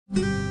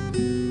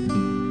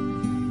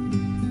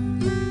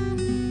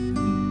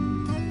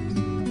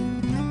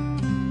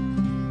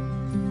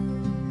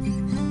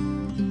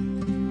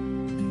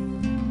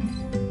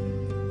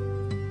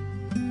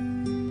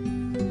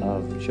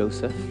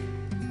Joseph,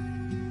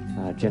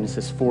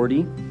 Genesis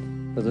 40.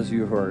 For those of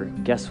you who are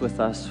guests with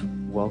us,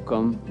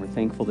 welcome. We're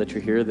thankful that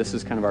you're here. This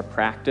is kind of our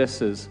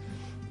practice, is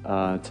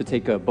to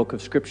take a book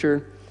of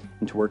Scripture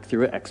and to work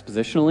through it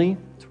expositionally,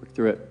 to work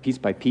through it piece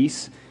by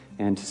piece,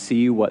 and to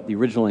see what the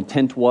original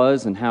intent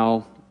was and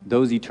how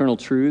those eternal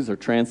truths are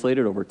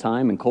translated over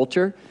time and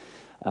culture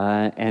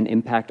and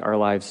impact our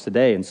lives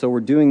today. And so we're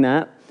doing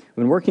that.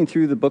 We've been working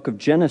through the book of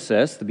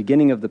Genesis, the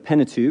beginning of the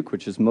Pentateuch,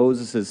 which is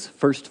Moses'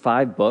 first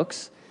 5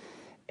 books.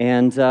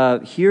 And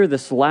here,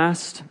 this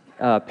last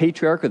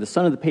patriarch, or the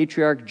son of the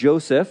patriarch,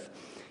 Joseph,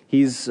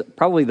 he's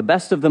probably the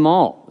best of them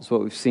all, is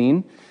what we've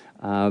seen.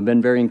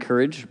 Been very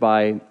encouraged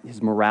by his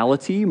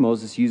morality.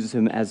 Moses uses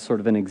him as sort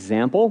of an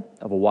example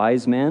of a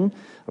wise man,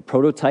 a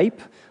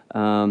prototype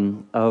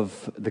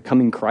of the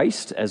coming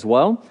Christ as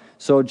well.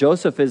 So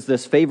Joseph is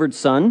this favored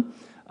son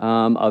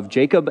of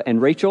Jacob and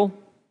Rachel,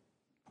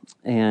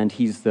 and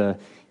he's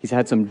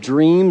had some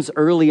dreams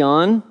early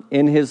on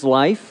in his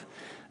life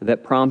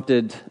that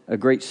prompted a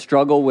great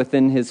struggle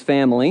within his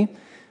family.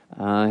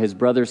 His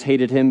brothers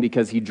hated him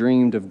because he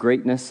dreamed of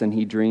greatness, and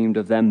he dreamed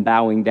of them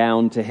bowing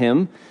down to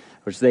him,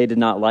 which they did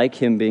not like,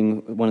 him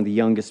being one of the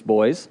youngest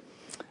boys.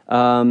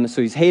 So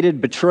he's hated,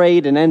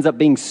 betrayed, and ends up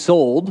being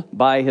sold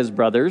by his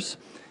brothers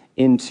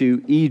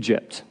into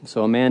Egypt.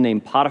 So a man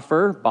named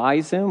Potiphar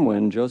buys him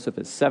when Joseph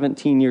is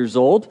 17 years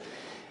old.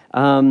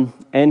 And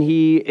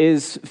he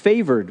is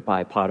favored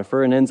by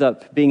Potiphar and ends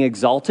up being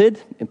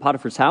exalted in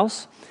Potiphar's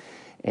house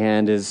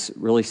and is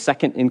really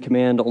second in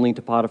command only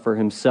to Potiphar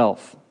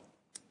himself.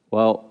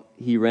 Well,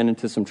 he ran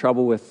into some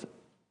trouble with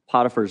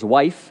Potiphar's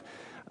wife,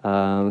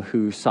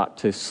 who sought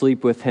to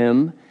sleep with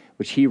him,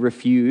 which he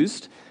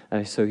refused.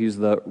 So he's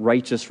the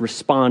righteous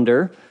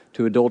responder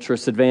to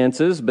adulterous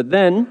advances. But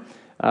then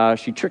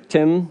she tricked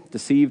him,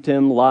 deceived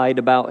him, lied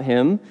about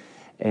him,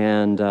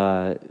 and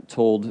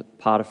told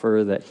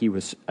Potiphar that he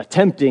was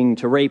attempting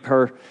to rape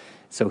her.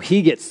 So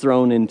he gets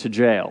thrown into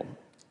jail.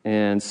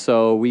 And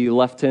so we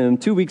left him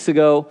 2 weeks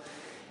ago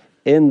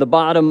in the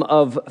bottom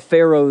of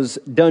Pharaoh's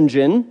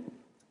dungeon,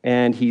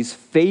 and he's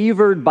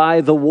favored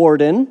by the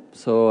warden.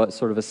 So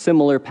sort of a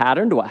similar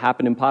pattern to what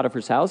happened in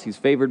Potiphar's house. He's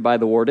favored by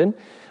the warden,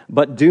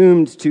 but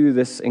doomed to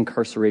this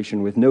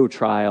incarceration with no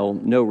trial,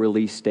 no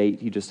release date.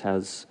 He just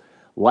has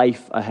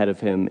life ahead of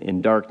him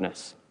in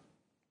darkness.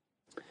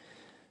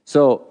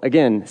 So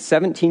again,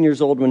 17 years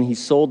old when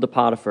he's sold to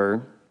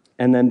Potiphar.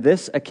 And then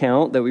this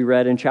account that we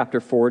read in chapter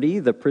 40,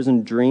 the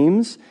prison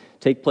dreams,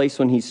 take place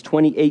when he's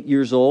 28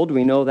 years old.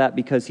 We know that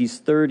because he's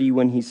 30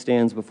 when he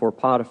stands before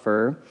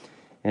Potiphar.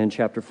 And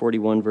chapter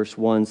 41, verse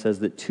 1 says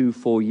that 2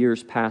 full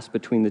years passed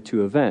between the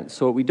two events.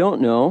 So what we don't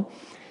know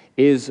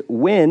is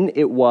when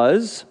it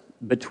was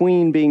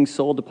between being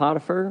sold to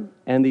Potiphar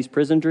and these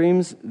prison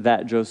dreams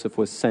that Joseph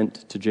was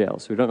sent to jail.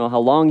 So we don't know how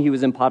long he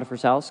was in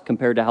Potiphar's house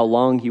compared to how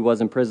long he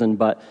was in prison,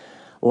 but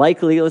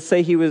likely, let's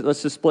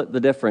just split the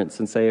difference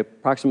and say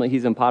approximately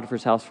he's in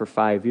Potiphar's house for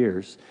 5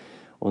 years.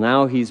 Well,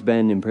 now he's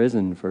been in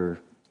prison for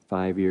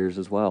 5 years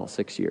as well,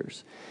 6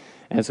 years.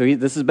 And so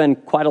this has been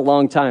quite a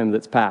long time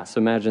that's passed.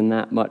 So imagine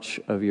that much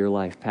of your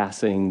life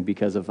passing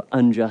because of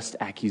unjust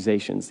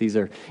accusations. These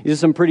are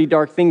some pretty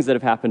dark things that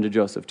have happened to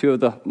Joseph. 2 of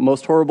the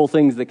most horrible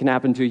things that can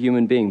happen to a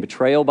human being: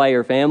 betrayal by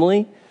your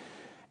family,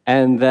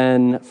 and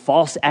then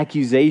false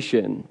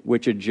accusation,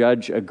 which a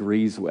judge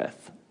agrees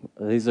with.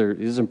 These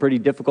are some pretty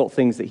difficult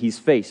things that he's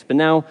faced. But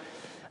now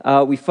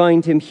we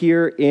find him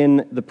here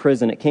in the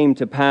prison. It came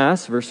to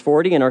pass, verse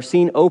 40, and our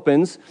scene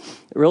opens.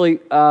 Really,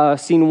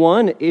 scene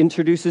 1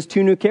 introduces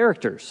 2 new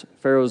characters: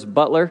 Pharaoh's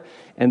butler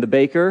and the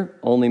baker,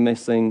 only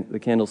missing the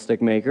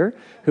candlestick maker,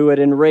 who had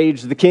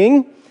enraged the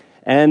king.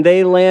 And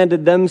they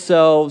landed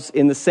themselves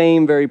in the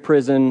same very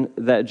prison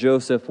that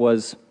Joseph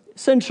was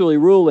essentially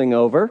ruling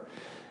over.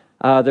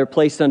 They're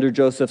placed under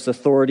Joseph's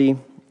authority.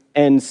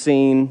 End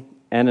scene.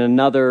 And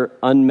another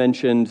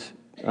unmentioned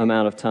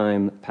amount of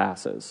time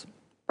passes.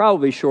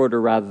 Probably shorter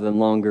rather than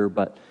longer,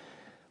 but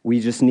we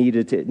just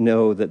needed to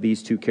know that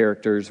these 2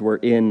 characters were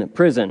in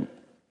prison.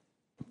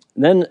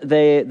 Then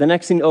the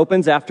next scene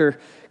opens after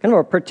kind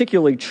of a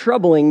particularly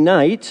troubling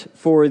night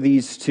for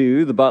these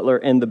 2, the butler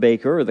and the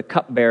baker, or the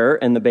cupbearer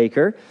and the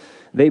baker.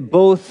 They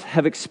both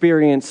have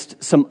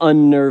experienced some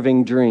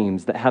unnerving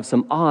dreams that have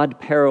some odd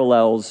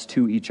parallels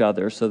to each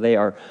other, so they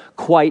are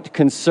quite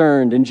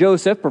concerned. And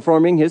Joseph,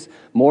 performing his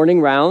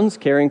morning rounds,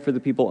 caring for the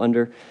people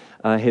under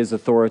his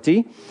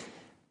authority,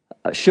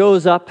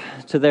 shows up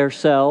to their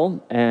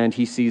cell, and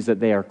he sees that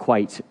they are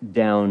quite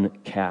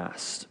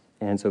downcast.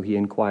 And so he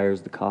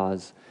inquires the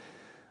cause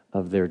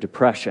of their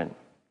depression.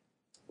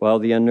 Well,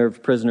 the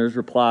unnerved prisoners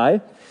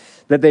reply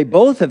that they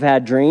both have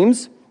had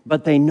dreams,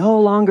 but they no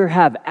longer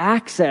have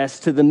access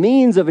to the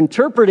means of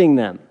interpreting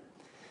them.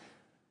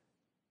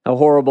 How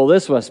horrible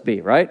this must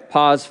be, right?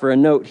 Pause for a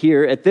note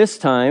here. At this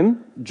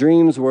time,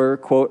 dreams were,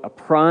 quote, a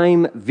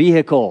prime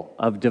vehicle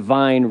of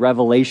divine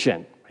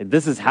revelation.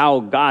 This is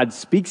how God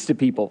speaks to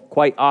people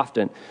quite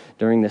often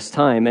during this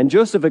time. And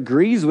Joseph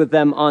agrees with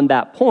them on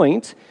that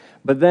point,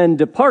 but then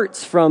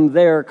departs from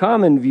their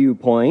common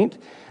viewpoint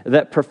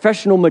that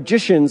professional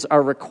magicians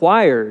are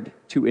required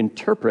to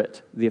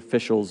interpret the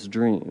official's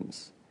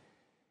dreams.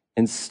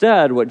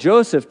 Instead, what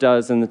Joseph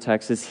does in the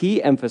text is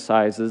he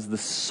emphasizes the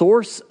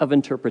source of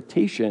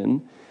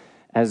interpretation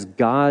as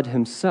God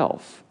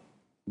himself,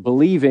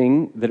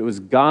 believing that it was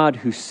God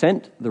who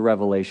sent the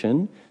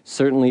revelation.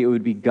 Certainly it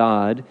would be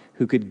God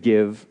who could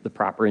give the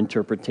proper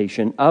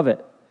interpretation of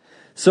it.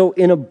 So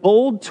in a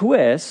bold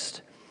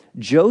twist,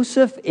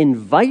 Joseph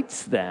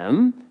invites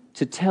them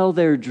to tell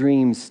their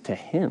dreams to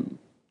him.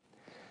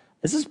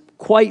 This is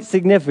quite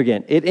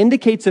significant. It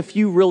indicates a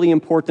few really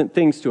important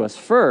things to us.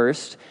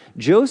 First,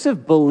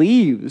 Joseph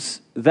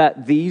believes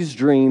that these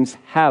dreams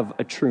have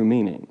a true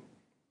meaning.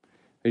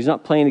 He's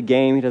not playing a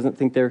game. He doesn't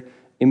think they're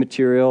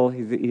immaterial.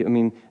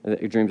 Dreams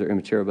are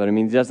immaterial, but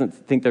he doesn't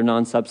think they're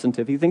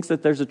non-substantive. He thinks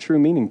that there's a true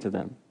meaning to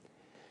them.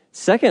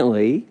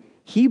 Secondly,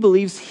 he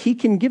believes he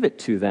can give it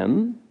to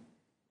them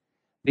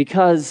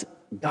because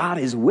God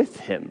is with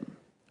him.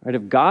 Right?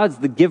 If God's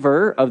the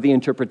giver of the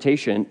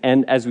interpretation,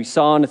 and as we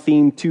saw in a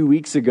theme 2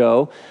 weeks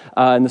ago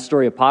in the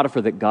story of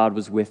Potiphar, that God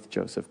was with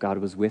Joseph, God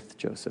was with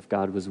Joseph,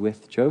 God was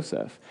with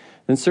Joseph,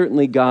 then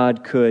certainly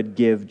God could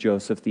give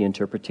Joseph the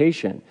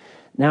interpretation.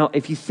 Now,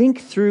 if you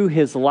think through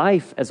his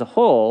life as a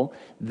whole,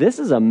 this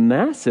is a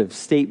massive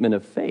statement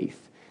of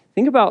faith.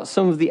 Think about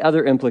some of the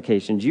other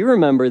implications. You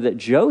remember that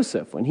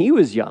Joseph, when he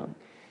was young,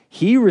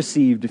 he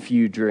received a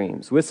few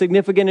dreams with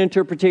significant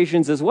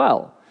interpretations as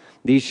well.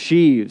 These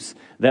sheaves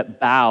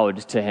that bowed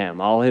to him,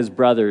 all his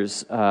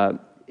brothers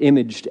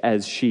imaged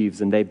as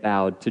sheaves, and they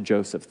bowed to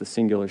Joseph, the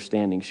singular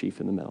standing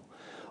sheaf in the middle.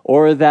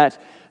 Or that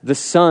the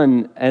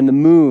sun and the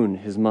moon,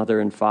 his mother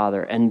and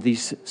father, and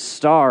these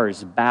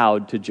stars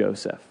bowed to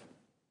Joseph.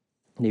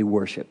 They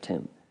worshiped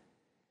him.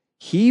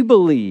 He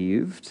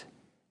believed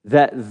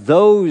that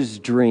those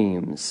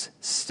dreams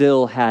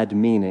still had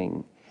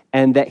meaning,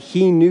 and that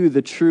he knew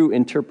the true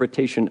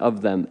interpretation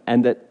of them,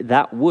 and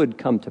that would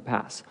come to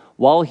pass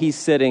while he's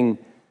sitting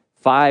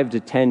 5 to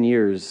 10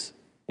 years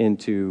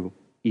into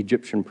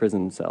Egyptian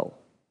prison cell.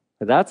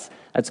 That's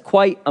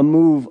quite a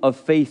move of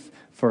faith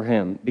for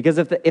him, because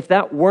if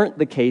that weren't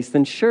the case,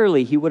 then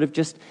surely he would have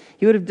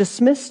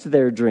dismissed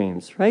their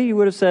dreams, right? He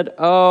would have said,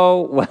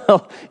 "Oh,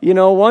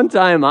 well, one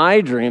time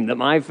I dreamed that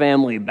my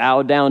family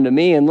bowed down to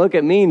me, and look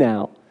at me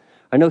now."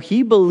 I know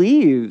he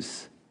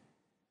believes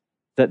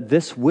that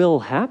this will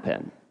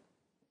happen.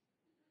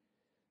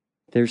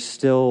 There's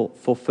still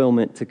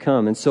fulfillment to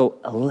come. And so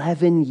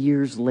 11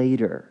 years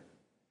later,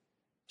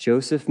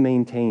 Joseph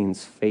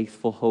maintains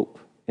faithful hope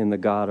in the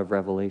God of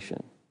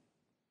Revelation.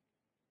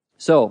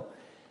 So,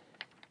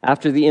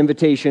 after the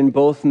invitation,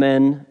 both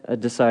men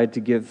decide to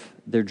give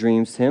their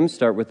dreams to him.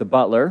 Start with the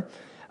butler.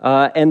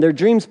 And their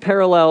dreams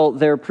parallel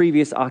their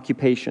previous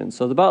occupation.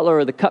 So the butler,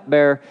 or the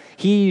cupbearer,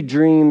 he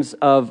dreams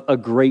of a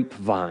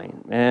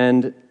grapevine.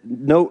 And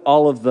note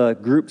all of the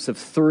groups of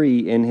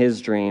 3 in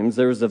his dreams.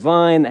 There was a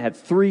vine that had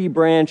 3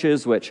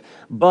 branches which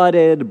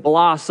budded,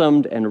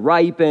 blossomed, and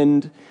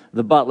ripened.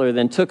 The butler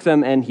then took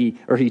them,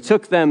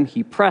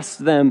 he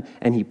pressed them,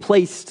 and he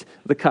placed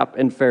the cup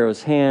in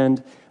Pharaoh's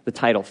hand. The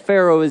title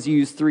Pharaoh is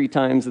used 3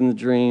 times in the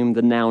dream.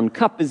 The noun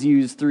cup is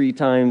used 3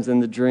 times in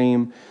the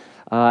dream.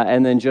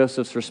 And then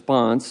Joseph's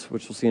response,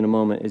 which we'll see in a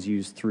moment, is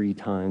used 3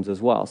 times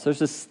as well. So there's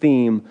this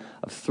theme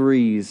of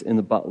 3s in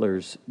the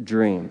butler's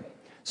dream.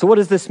 So what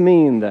does this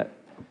mean, that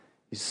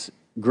these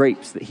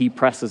grapes that he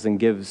presses and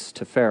gives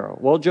to Pharaoh?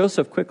 Well,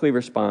 Joseph quickly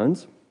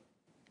responds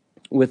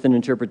with an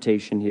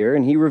interpretation here,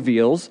 and he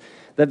reveals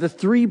that the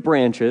 3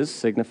 branches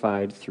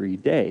signified 3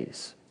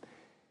 days,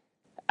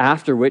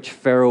 after which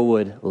Pharaoh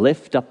would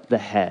lift up the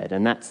head.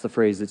 And that's the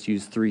phrase that's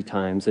used 3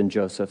 times in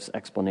Joseph's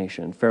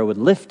explanation. Pharaoh would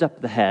lift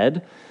up the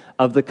head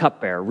of the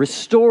cupbearer,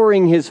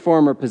 restoring his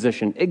former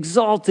position,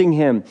 exalting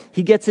him.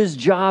 He gets his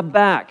job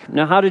back.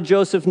 Now, how did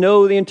Joseph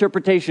know the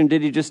interpretation?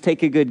 Did he just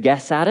take a good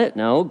guess at it?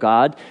 No,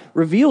 God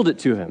revealed it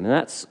to him. And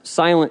that's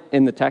silent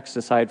in the text,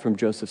 aside from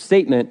Joseph's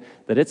statement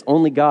that it's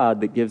only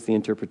God that gives the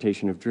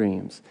interpretation of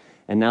dreams.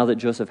 And now that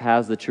Joseph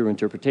has the true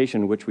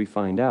interpretation, which we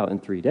find out in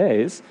 3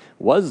 days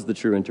was the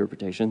true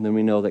interpretation, then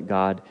we know that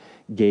God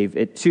gave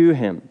it to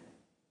him.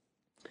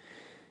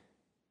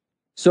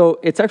 So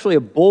it's actually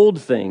a bold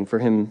thing for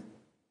him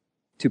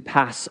to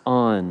pass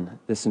on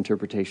this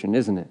interpretation,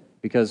 isn't it?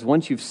 Because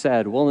once you've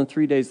said, well, in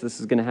 3 days this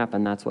is going to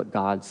happen, that's what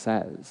God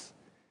says.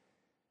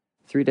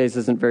 3 days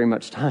isn't very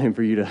much time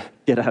for you to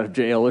get out of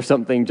jail or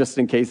something just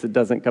in case it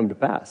doesn't come to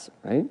pass,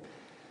 right?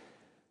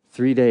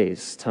 3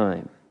 days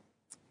time.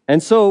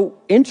 And so,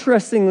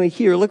 interestingly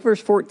here, look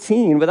verse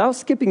 14. Without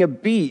skipping a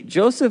beat,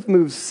 Joseph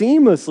moves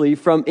seamlessly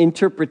from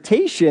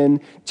interpretation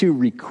to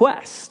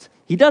request.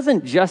 He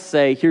doesn't just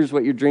say, here's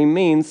what your dream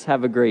means,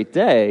 have a great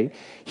day.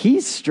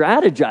 He's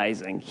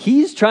strategizing.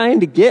 He's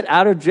trying to get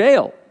out of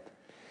jail.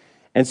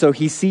 And so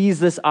he sees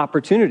this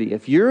opportunity.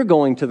 If you're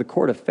going to the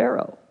court of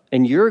Pharaoh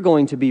and you're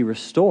going to be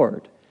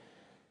restored,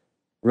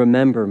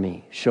 remember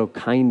me, show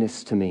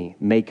kindness to me,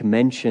 make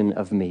mention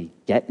of me,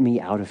 get me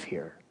out of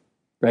here.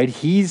 Right?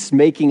 He's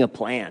making a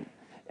plan.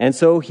 And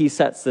so he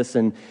sets this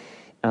in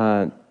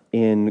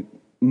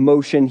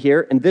motion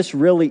here. And this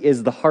really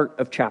is the heart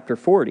of chapter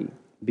 40,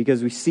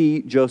 because we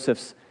see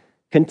Joseph's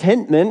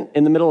contentment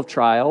in the middle of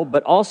trial,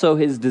 but also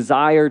his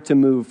desire to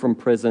move from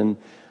prison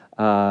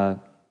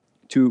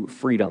to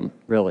freedom,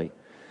 really.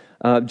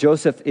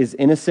 Joseph is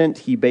innocent.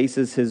 He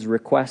bases his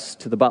request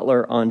to the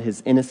butler on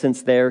his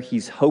innocence there.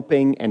 He's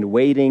hoping and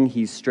waiting.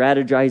 He's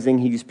strategizing.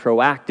 He's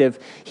proactive.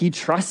 He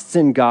trusts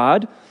in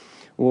God.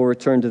 We'll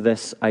return to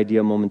this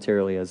idea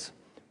momentarily as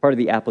part of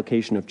the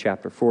application of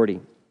chapter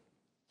 40.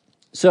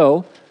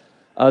 So,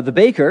 the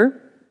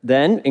baker,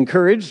 then,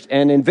 encouraged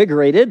and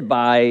invigorated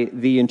by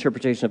the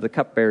interpretation of the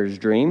cupbearer's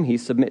dream, he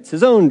submits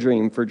his own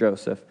dream for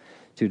Joseph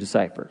to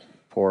decipher.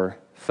 Poor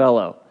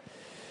fellow.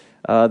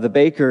 The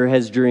baker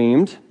has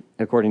dreamed,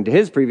 according to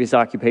his previous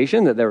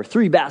occupation, that there were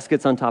 3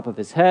 baskets on top of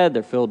his head.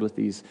 They're filled with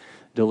these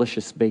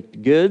delicious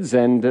baked goods,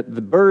 and that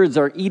the birds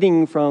are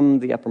eating from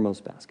the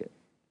uppermost basket.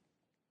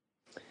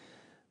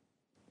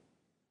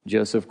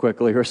 Joseph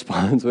quickly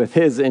responds with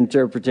his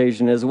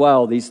interpretation as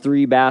well. These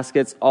 3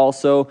 baskets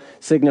also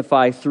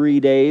signify 3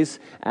 days,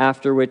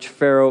 after which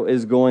Pharaoh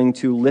is going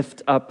to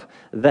lift up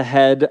the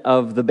head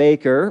of the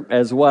baker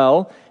as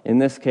well, in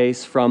this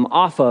case from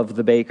off of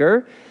the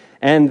baker,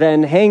 and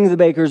then hang the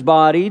baker's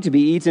body to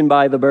be eaten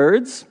by the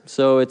birds.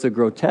 So it's a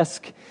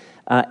grotesque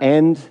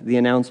end, the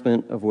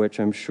announcement of which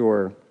I'm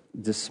sure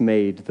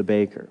dismayed the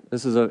baker. It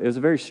was a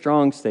very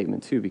strong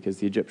statement too, because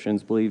the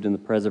Egyptians believed in the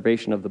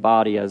preservation of the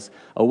body as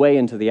a way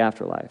into the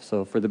afterlife.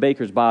 So for the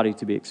baker's body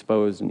to be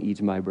exposed and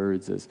eaten by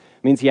birds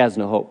means he has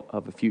no hope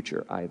of a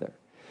future either.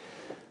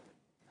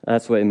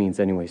 That's what it means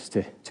anyways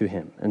to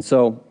him. And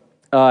so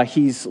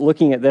he's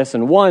looking at this,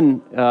 and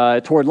one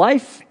toward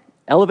life,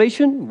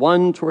 elevation,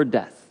 one toward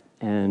death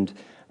and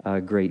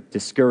great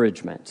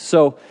discouragement.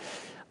 So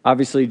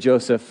obviously,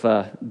 Joseph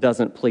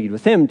doesn't plead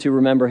with him to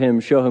remember him,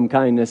 show him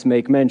kindness,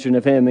 make mention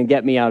of him, and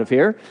get me out of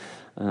here,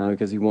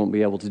 because he won't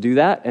be able to do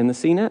that, and the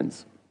scene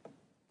ends.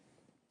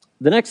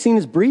 The next scene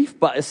is brief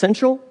but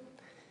essential.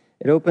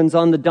 It opens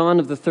on the dawn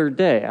of the 3rd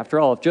day. After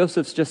all, if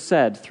Joseph's just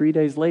said 3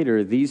 days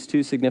later, these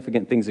 2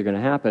 significant things are going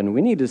to happen,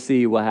 we need to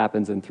see what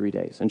happens in 3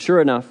 days. And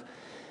sure enough,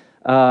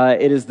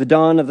 it is the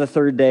dawn of the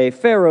 3rd day,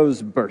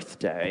 Pharaoh's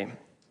birthday,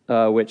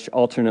 which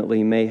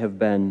alternately may have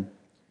been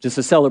just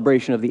a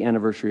celebration of the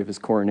anniversary of his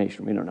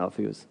coronation. We don't know if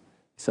he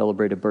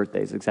celebrated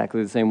birthdays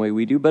exactly the same way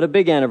we do, but a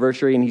big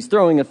anniversary, and he's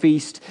throwing a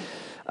feast.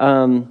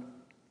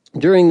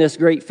 During this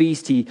great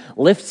feast, he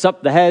lifts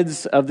up the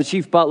heads of the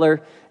chief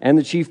butler and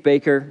the chief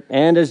baker,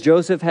 and as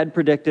Joseph had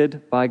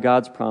predicted by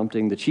God's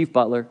prompting, the chief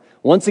butler,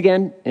 once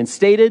again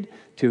instated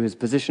to his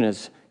position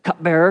as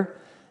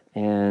cupbearer,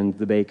 and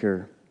the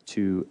baker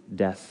to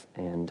death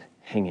and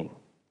hanging.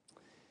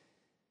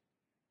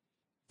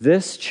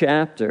 This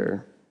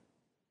chapter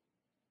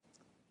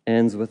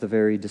ends with a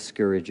very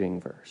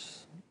discouraging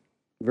verse.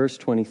 Verse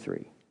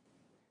 23.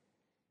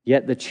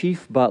 Yet the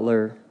chief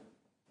butler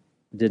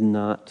did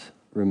not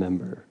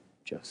remember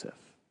Joseph,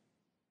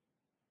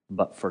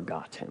 but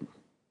forgot him.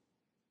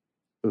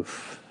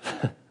 Oof.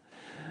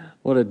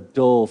 What a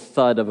dull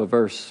thud of a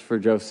verse for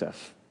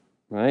Joseph,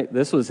 right?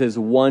 This was his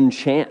one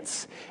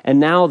chance. And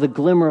now the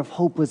glimmer of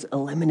hope was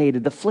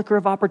eliminated. The flicker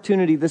of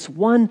opportunity, this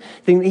one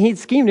thing that he'd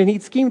schemed, and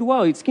he'd schemed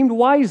well, he'd schemed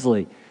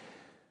wisely.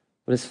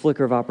 But his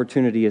flicker of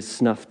opportunity is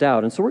snuffed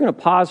out. And so we're going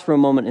to pause for a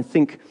moment and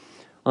think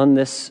on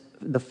this,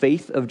 the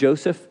faith of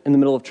Joseph in the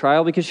middle of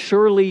trial, because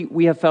surely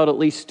we have felt, at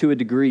least to a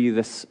degree,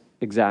 this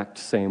exact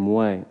same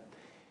way.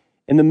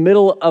 In the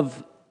middle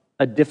of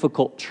a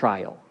difficult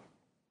trial,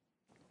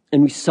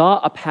 and we saw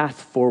a path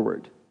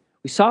forward.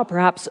 We saw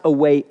perhaps a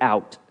way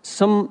out,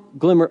 some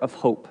glimmer of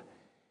hope,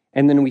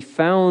 and then we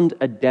found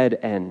a dead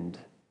end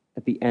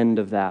at the end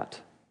of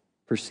that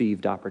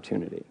perceived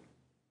opportunity.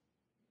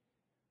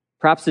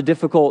 Perhaps a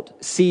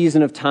difficult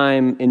season of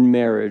time in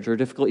marriage, or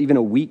difficult even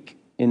a week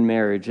in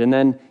marriage, and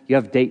then you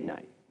have date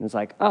night. And it's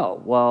like,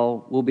 oh,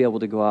 well, we'll be able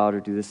to go out or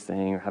do this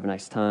thing or have a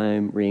nice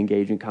time,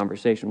 re-engage in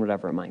conversation,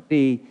 whatever it might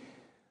be.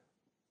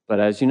 But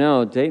as you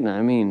know, date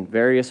night,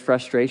 various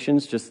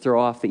frustrations just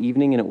throw off the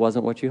evening, and it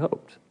wasn't what you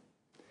hoped.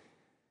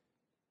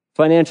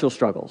 Financial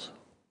struggles,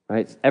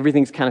 right?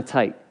 Everything's kind of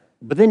tight.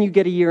 But then you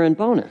get a year-end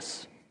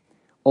bonus,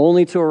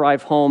 only to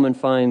arrive home and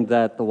find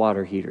that the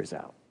water heater's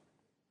out.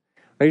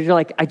 Right? You're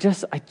like, I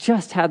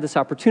just had this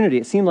opportunity.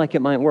 It seemed like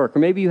it might work. Or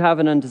maybe you have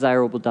an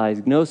undesirable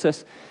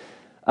diagnosis,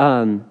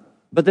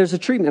 but there's a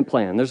treatment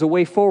plan. There's a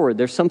way forward.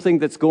 There's something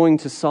that's going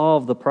to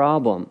solve the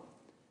problem.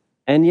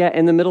 And yet,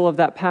 in the middle of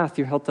that path,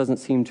 your health doesn't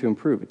seem to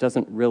improve. It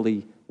doesn't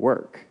really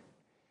work.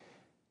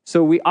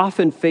 So we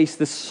often face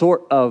this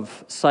sort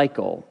of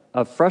cycle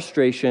of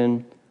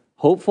frustration,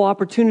 hopeful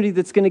opportunity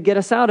that's going to get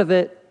us out of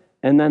it,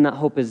 and then that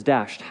hope is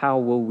dashed. How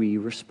will we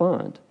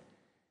respond?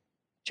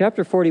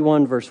 Chapter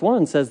 41, verse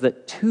 1 says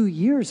that 2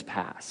 years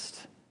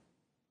passed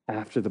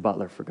after the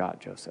butler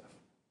forgot Joseph.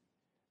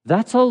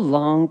 That's a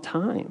long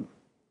time.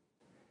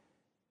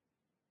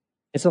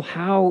 And so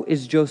how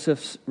is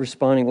Joseph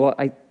responding? Well,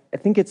 I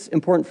think it's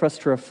important for us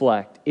to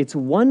reflect. It's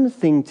one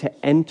thing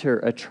to enter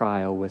a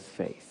trial with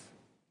faith.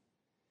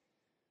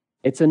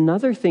 It's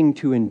another thing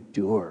to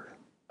endure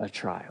a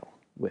trial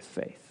with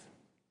faith.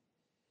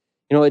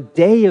 A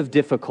day of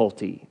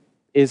difficulty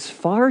is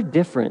far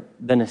different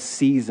than a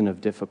season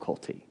of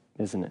difficulty,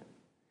 isn't it?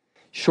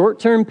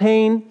 Short-term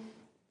pain,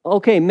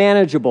 okay,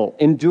 manageable,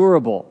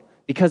 endurable,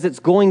 because it's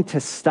going to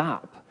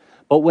stop.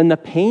 But when the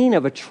pain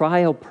of a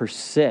trial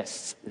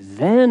persists,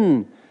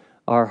 then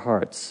our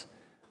hearts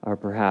are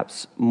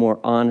perhaps more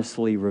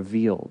honestly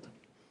revealed.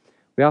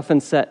 We often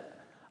set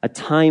a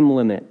time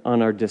limit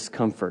on our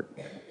discomfort.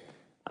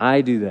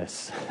 I do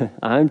this.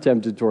 I'm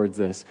tempted towards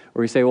this,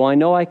 where we say, well, I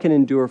know I can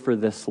endure for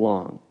this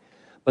long.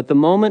 But the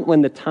moment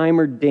when the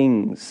timer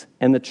dings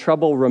and the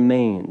trouble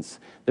remains,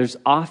 there's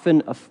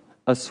often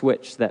a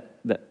switch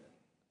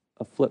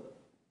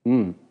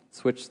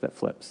switch that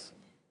flips,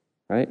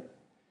 right?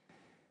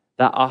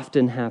 That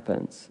often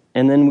happens.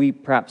 And then we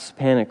perhaps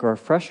panic or are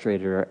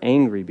frustrated or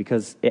angry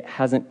because it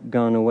hasn't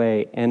gone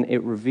away. And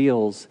it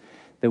reveals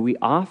that we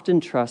often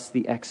trust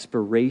the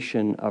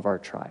expiration of our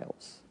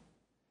trials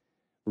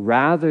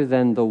rather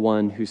than the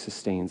one who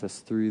sustains us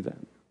through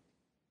them.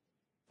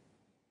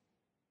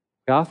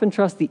 We often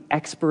trust the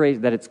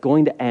expiration, that it's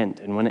going to end,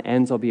 and when it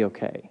ends, I'll be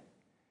okay,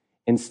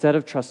 instead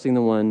of trusting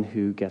the one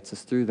who gets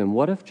us through them.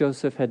 What if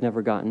Joseph had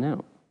never gotten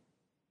out?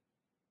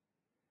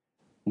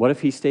 What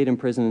if he stayed in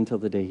prison until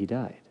the day he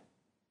died?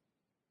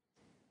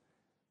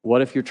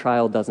 What if your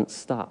trial doesn't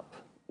stop?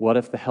 What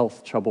if the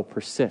health trouble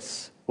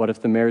persists? What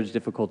if the marriage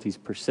difficulties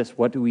persist?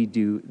 What do we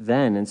do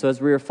then? And so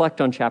as we reflect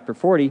on chapter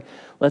 40,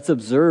 let's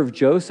observe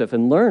Joseph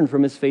and learn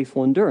from his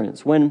faithful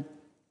endurance. When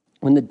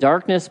the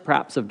darkness,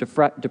 perhaps of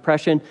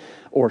depression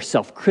or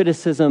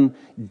self-criticism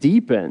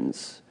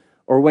deepens,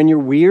 or when you're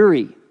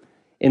weary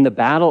in the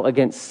battle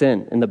against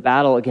sin, in the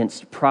battle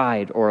against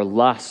pride or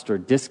lust or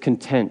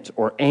discontent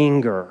or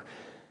anger,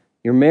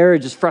 your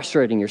marriage is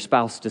frustrating, your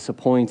spouse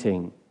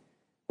disappointing,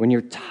 when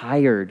you're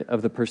tired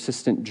of the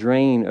persistent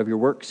drain of your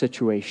work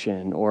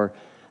situation, or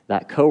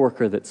that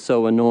coworker that's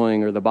so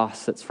annoying, or the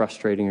boss that's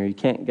frustrating, or you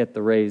can't get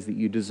the raise that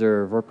you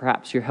deserve, or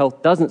perhaps your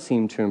health doesn't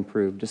seem to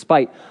improve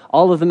despite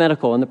all of the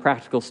medical and the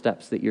practical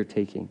steps that you're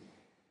taking.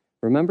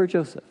 Remember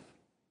Joseph.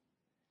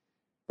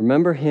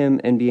 Remember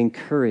him and be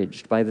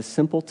encouraged by the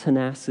simple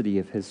tenacity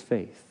of his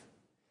faith.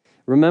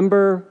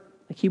 Remember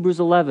Hebrews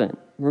 11.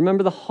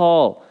 Remember the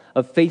hall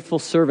of faithful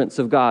servants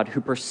of God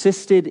who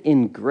persisted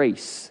in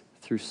grace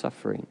through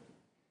suffering.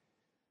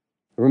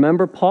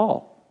 Remember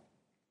Paul,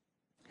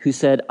 who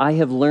said, I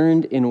have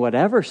learned in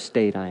whatever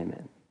state I am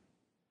in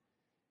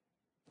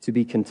to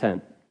be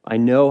content. I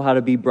know how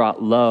to be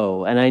brought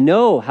low, and I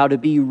know how to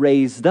be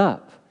raised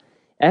up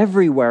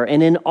everywhere.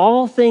 And in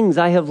all things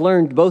I have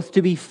learned both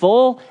to be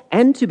full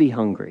and to be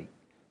hungry,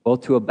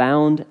 both to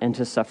abound and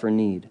to suffer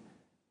need.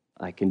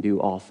 I can do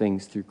all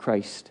things through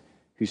Christ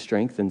who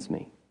strengthens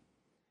me.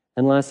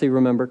 And lastly,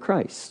 remember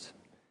Christ,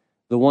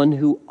 the one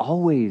who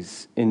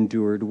always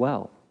endured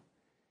well.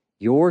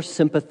 Your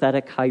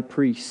sympathetic high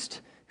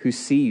priest who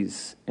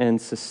sees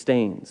and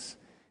sustains,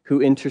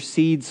 who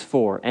intercedes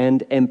for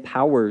and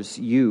empowers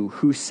you,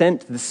 who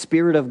sent the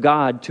Spirit of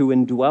God to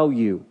indwell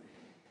you,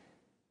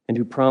 and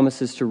who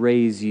promises to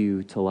raise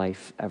you to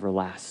life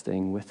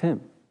everlasting with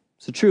him.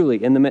 So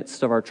truly, in the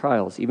midst of our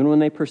trials, even when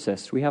they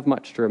persist, we have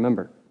much to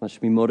remember, much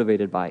to be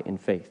motivated by in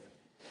faith.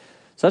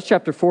 So that's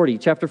chapter 40.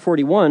 Chapter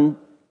 41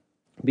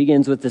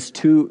 begins with this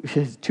 2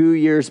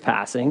 years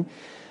passing.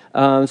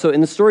 So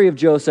in the story of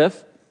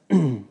Joseph,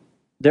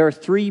 there are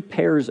 3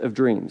 pairs of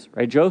dreams,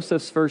 right?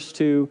 Joseph's first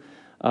 2,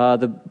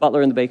 the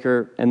butler and the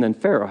baker, and then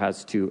Pharaoh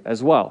has 2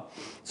 as well.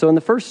 So in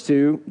the first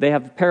 2, they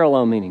have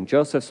parallel meaning.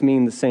 Joseph's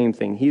mean the same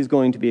thing. He's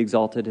going to be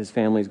exalted. His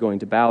family is going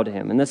to bow to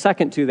him. In the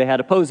second 2, they had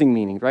opposing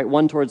meaning, right?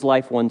 One towards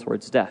life, one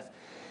towards death.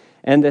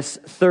 And this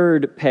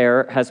third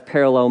pair has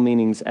parallel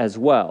meanings as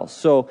well.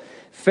 So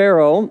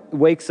Pharaoh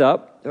wakes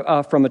up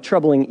from a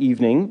troubling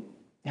evening,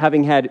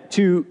 having had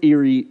 2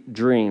 eerie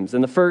dreams.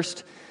 In the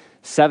first,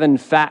 7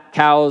 fat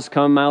cows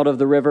come out of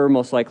the river,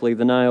 most likely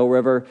the Nile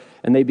River,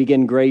 and they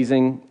begin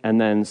grazing. And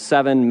then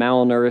 7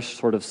 malnourished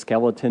sort of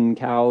skeleton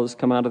cows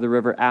come out of the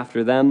river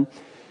after them.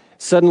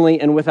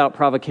 Suddenly and without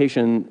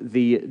provocation,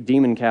 the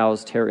demon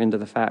cows tear into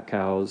the fat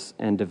cows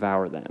and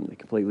devour them. They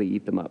completely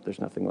eat them up.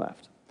 There's nothing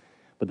left.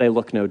 But they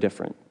look no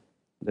different.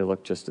 They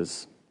look just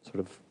as sort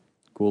of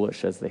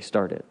ghoulish as they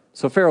started.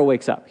 So Pharaoh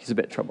wakes up. He's a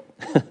bit troubled.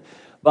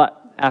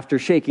 But after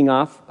shaking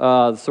off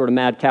the sort of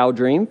mad cow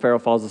dream, Pharaoh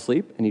falls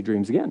asleep and he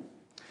dreams again.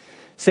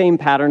 Same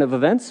pattern of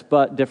events,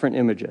 but different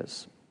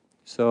images.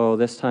 So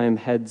this time,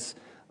 heads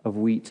of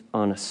wheat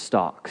on a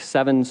stalk.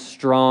 7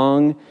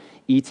 strong,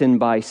 eaten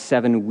by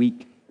 7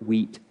 weak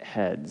wheat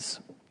heads.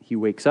 He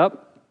wakes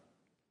up,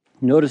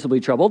 noticeably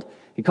troubled.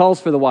 He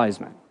calls for the wise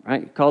men,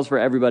 right? He calls for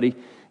everybody,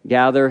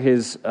 gather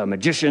his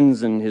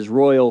magicians and his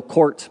royal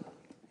court.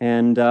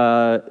 And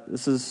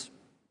this is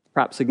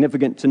perhaps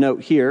significant to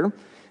note here.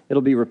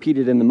 It'll be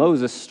repeated in the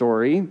Moses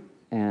story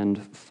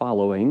and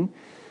following.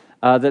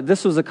 That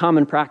this was a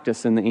common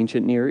practice in the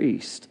ancient Near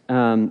East.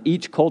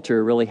 Each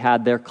culture really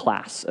had their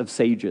class of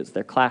sages,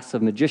 their class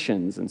of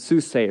magicians and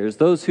soothsayers,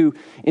 those who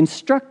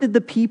instructed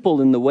the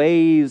people in the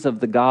ways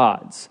of the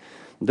gods.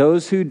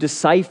 those who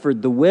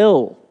deciphered the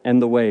will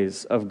and the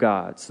ways of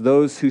God,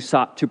 those who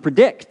sought to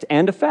predict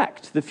and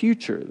affect the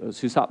future, those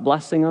who sought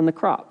blessing on the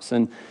crops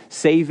and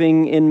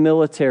saving in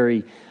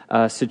military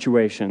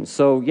situations.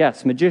 So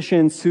yes,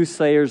 magicians,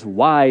 soothsayers,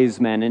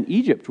 wise men, and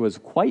Egypt was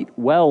quite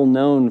well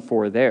known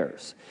for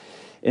theirs.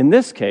 In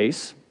this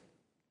case,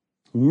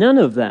 none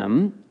of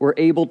them were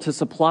able to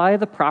supply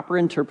the proper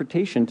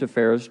interpretation to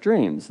Pharaoh's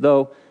dreams,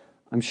 though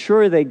I'm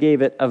sure they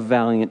gave it a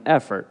valiant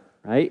effort,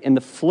 right? In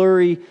the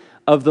flurry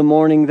of the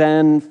morning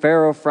then,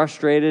 Pharaoh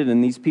frustrated,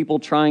 and these people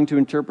trying to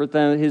interpret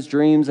his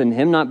dreams and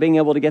him not being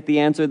able to get the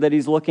answer that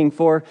he's looking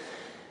for.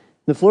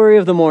 The flurry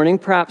of the morning,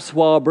 perhaps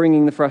while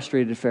bringing the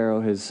frustrated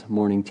Pharaoh his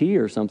morning tea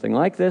or something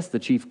like this, the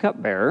chief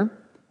cupbearer,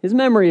 his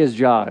memory is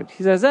jogged.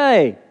 He says,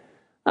 hey,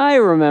 I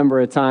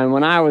remember a time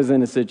when I was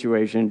in a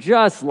situation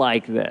just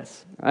like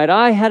this. Right?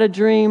 I had a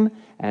dream,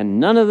 and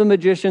none of the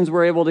magicians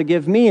were able to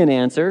give me an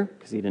answer,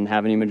 because he didn't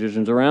have any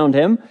magicians around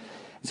him.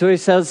 So he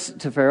says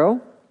to Pharaoh,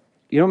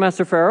 you know,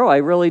 Master Pharaoh, I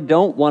really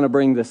don't want to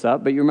bring this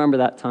up, but you remember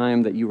that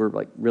time that you were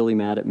like really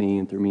mad at me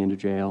and threw me into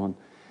jail and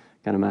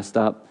kind of messed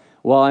up?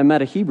 Well, I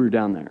met a Hebrew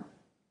down there.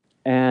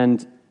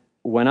 And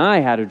when I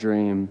had a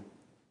dream,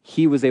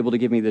 he was able to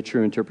give me the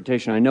true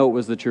interpretation. I know it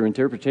was the true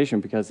interpretation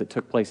because it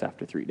took place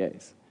after 3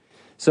 days.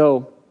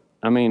 So,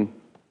 I mean,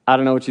 I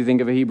don't know what you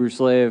think of a Hebrew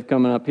slave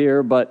coming up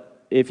here,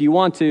 but if you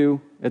want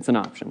to, it's an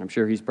option. I'm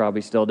sure he's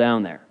probably still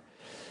down there.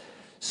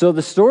 So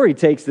the story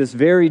takes this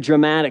very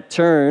dramatic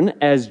turn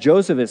as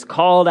Joseph is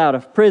called out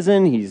of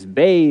prison. He's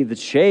bathed,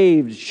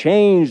 shaved,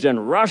 changed,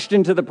 and rushed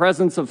into the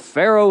presence of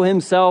Pharaoh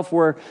himself,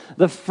 where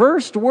the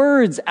first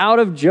words out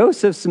of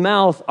Joseph's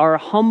mouth are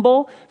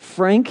humble,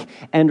 frank,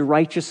 and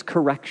righteous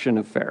correction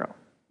of Pharaoh.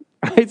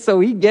 Right? So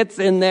he gets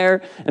in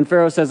there, and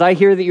Pharaoh says, I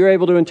hear that you're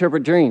able to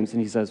interpret dreams.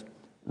 And he says,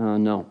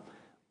 no,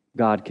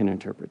 God can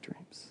interpret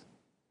dreams.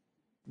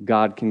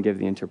 God can give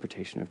the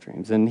interpretation of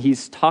dreams. And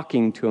he's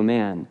talking to a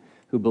man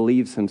who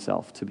believes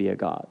himself to be a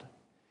god.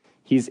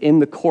 He's in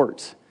the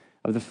court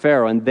of the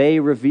Pharaoh, and they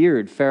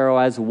revered Pharaoh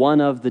as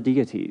one of the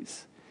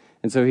deities.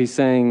 And so he's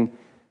saying,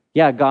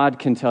 yeah, God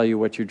can tell you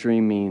what your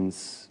dream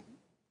means.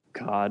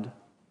 God.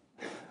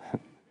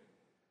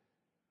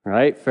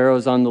 Right?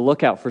 Pharaoh's on the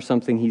lookout for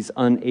something he's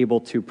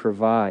unable to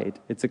provide.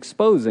 It's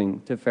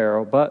exposing to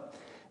Pharaoh, but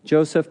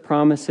Joseph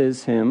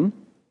promises him,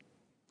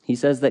 he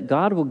says that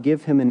God will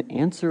give him an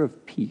answer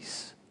of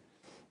peace.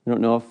 I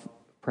don't know if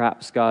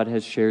perhaps God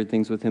has shared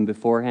things with him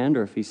beforehand,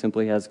 or if he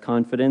simply has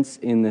confidence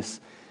in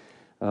this.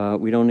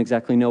 We don't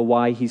exactly know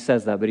why he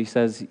says that, but he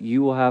says,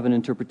 you will have an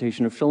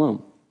interpretation of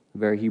shalom, a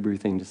very Hebrew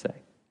thing to say.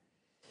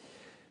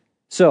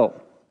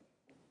 So,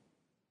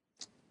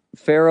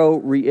 Pharaoh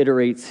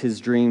reiterates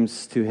his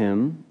dreams to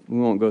him. We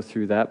won't go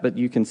through that, but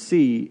you can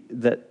see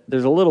that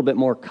there's a little bit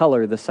more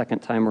color the second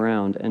time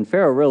around, and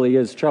Pharaoh really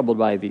is troubled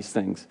by these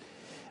things.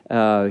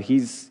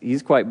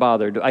 He's quite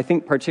bothered, I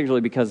think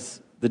particularly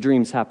because the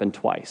dreams happen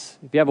twice.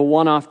 If you have a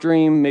one-off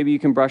dream, maybe you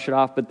can brush it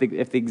off, but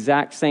if the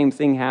exact same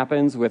thing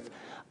happens with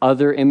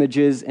other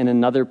images in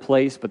another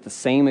place, but the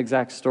same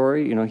exact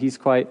story, you know, he's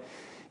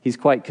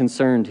quite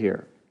concerned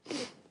here.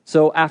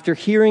 So after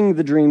hearing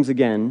the dreams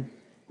again,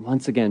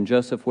 once again,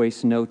 Joseph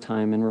wastes no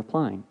time in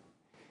replying.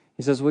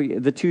 He says, well,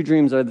 the two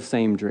dreams are the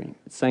same dream.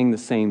 It's saying the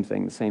same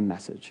thing, the same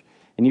message.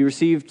 And you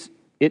received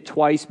it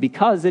twice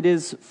because it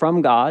is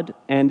from God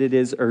and it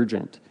is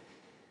urgent.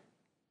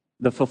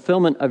 The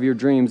fulfillment of your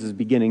dreams is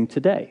beginning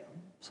today.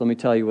 So let me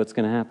tell you what's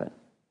going to happen.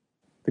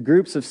 The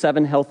groups of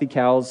 7 healthy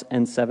cows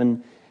and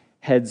 7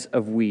 heads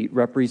of wheat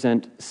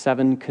represent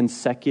 7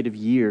 consecutive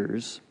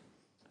years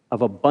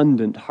of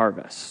abundant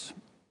harvest,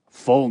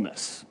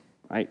 fullness,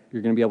 right?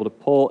 You're going to be able to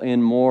pull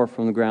in more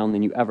from the ground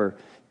than you ever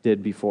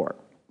did before.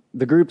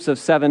 The groups of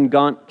 7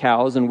 gaunt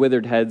cows and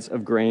withered heads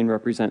of grain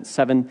represent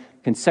 7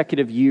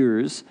 consecutive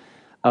years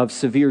of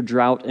severe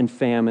drought and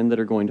famine that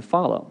are going to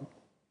follow.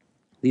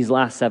 These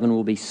last 7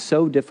 will be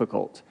so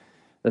difficult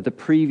that the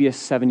previous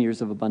 7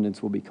 years of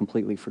abundance will be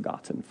completely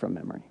forgotten from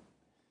memory.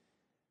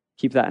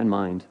 Keep that in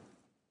mind,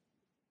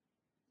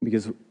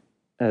 because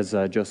as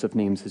Joseph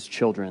names his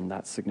children,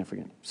 that's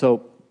significant.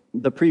 So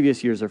the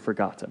previous years are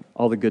forgotten.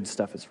 All the good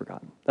stuff is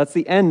forgotten. That's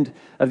the end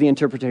of the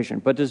interpretation.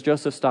 But does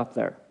Joseph stop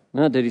there?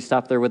 No. Did he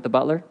stop there with the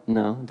butler?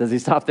 No. Does he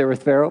stop there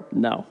with Pharaoh?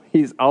 No.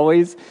 He's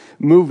always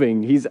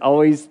moving. He's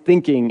always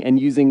thinking and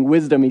using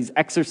wisdom. He's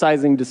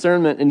exercising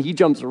discernment, and he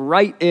jumps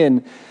right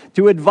in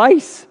to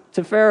advice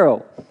to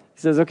Pharaoh. He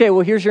says, okay,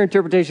 well, here's your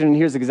interpretation, and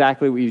here's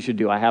exactly what you should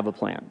do. I have a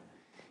plan.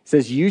 He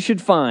says, you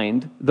should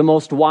find the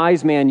most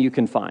wise man you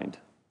can find.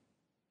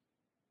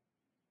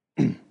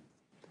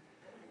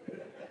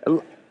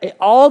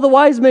 All the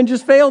wise men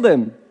just failed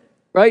him.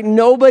 Right?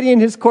 Nobody in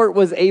his court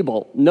was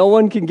able. No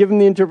one can give him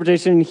the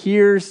interpretation.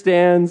 Here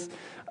stands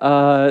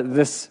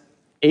this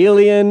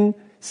alien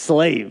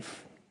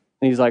slave.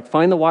 And he's like,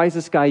 find the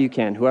wisest guy you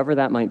can, whoever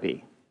that might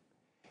be.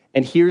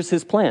 And here's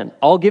his plan.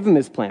 I'll give him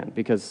his plan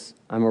because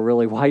I'm a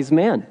really wise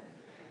man.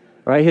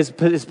 Right? His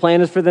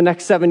plan is for the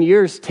next 7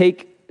 years,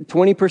 take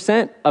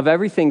 20% of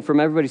everything from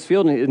everybody's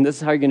field, and this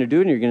is how you're going to do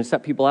it, and you're going to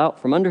set people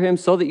out from under him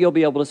so that you'll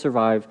be able to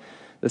survive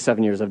the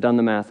 7 years. I've done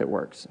the math. It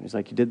works. He's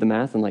like, you did the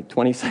math in like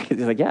 20 seconds?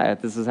 He's like, yeah,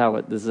 this is how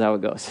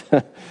it goes.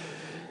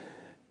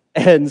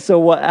 And so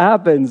what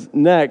happens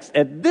next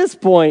at this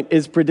point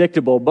is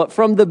predictable, but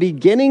from the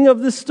beginning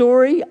of the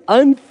story,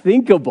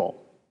 unthinkable.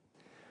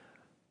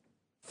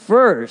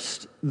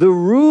 First, the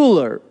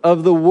ruler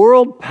of the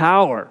world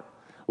power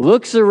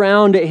looks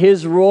around at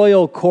his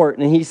royal court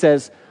and he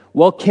says,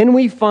 well, can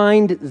we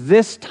find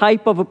this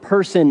type of a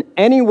person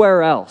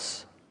anywhere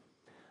else?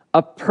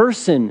 A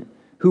person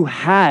who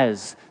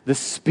has the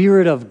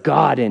Spirit of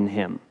God in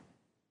him.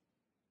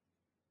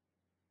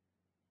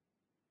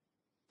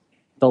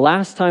 The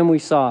last time we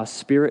saw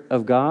Spirit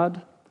of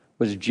God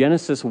was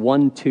Genesis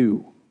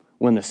 1:2,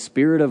 when the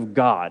Spirit of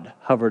God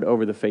hovered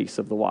over the face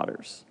of the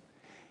waters.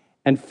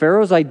 And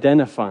Pharaoh's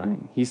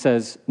identifying. He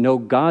says, no,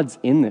 God's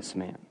in this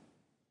man.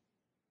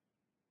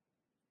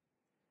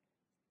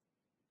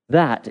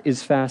 That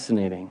is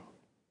fascinating.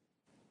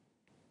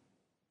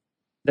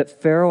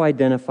 That Pharaoh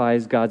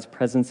identifies God's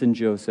presence in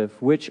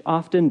Joseph, which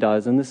often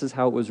does, and this is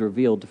how it was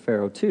revealed to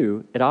Pharaoh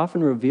too, it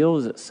often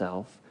reveals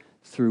itself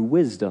through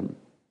wisdom.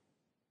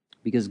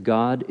 Because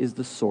God is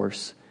the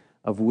source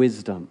of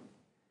wisdom.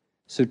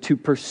 So to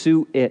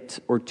pursue it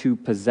or to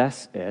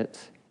possess it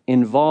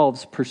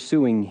involves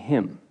pursuing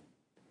him.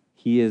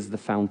 He is the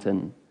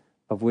fountain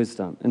of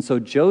wisdom. And so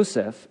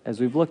Joseph, as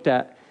we've looked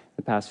at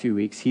the past few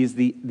weeks, he's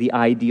the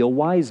ideal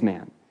wise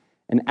man.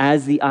 And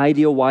as the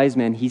ideal wise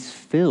man, he's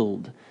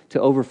filled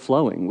to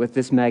overflowing with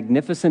this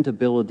magnificent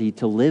ability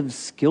to live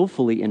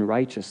skillfully in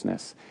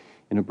righteousness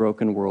in a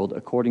broken world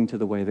according to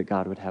the way that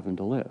God would have him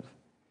to live.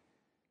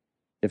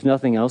 If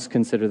nothing else,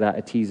 consider that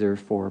a teaser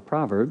for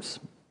Proverbs,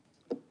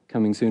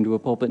 coming soon to a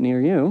pulpit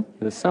near you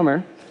this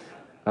summer.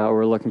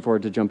 We're looking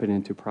forward to jumping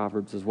into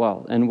Proverbs as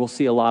well. And we'll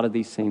see a lot of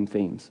these same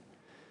themes.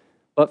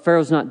 But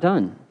Pharaoh's not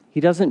done. He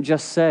doesn't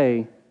just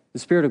say, the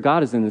Spirit of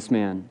God is in this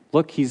man.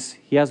 Look, he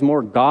has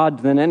more God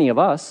than any of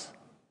us.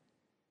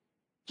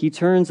 He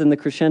turns and the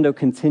crescendo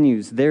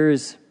continues. There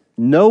is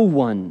no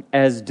one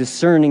as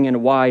discerning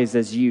and wise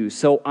as you.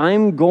 So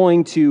I'm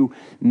going to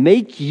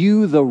make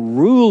you the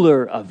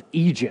ruler of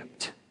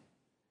Egypt,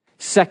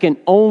 second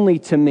only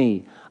to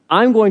me.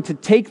 I'm going to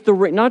take the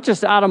ring, not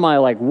just out of my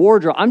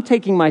wardrobe, I'm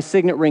taking my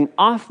signet ring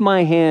off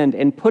my hand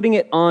and putting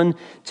it on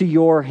to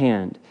your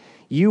hand.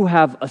 You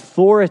have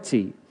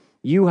authority.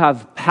 You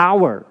have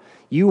power.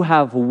 You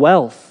have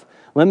wealth.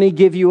 Let me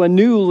give you a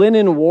new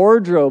linen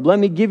wardrobe. Let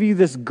me give you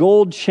this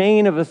gold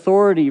chain of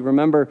authority.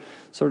 Remember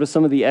sort of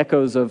some of the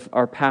echoes of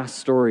our past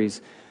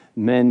stories.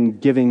 Men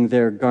giving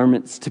their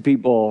garments to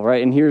people,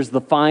 right? And here's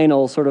the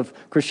final sort of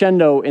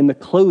crescendo in the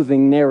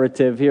clothing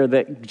narrative here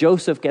that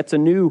Joseph gets a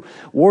new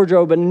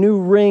wardrobe and a new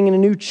ring and a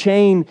new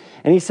chain.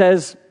 And he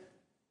says,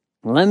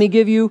 let me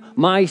give you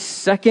my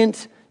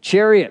second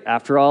chariot.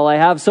 After all, I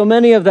have so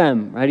many of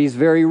them, right? He's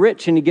very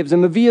rich and he gives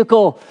him a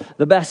vehicle,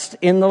 the best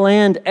in the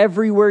land.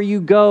 Everywhere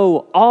you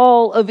go,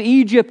 all of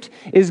Egypt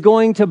is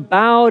going to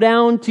bow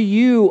down to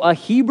you, a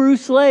Hebrew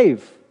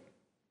slave.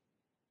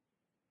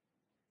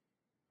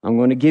 I'm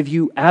going to give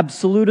you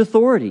absolute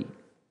authority.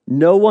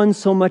 No one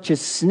so much as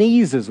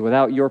sneezes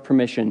without your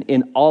permission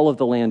in all of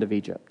the land of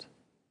Egypt.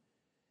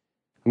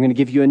 I'm going to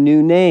give you a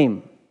new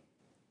name,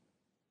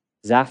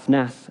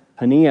 Zaphnath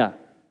Paneah.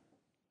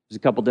 There's a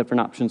couple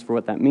different options for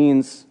what that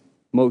means.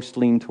 Most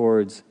lean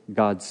towards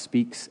God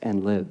speaks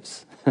and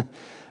lives.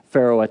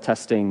 Pharaoh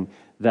attesting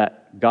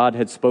that God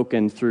had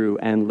spoken through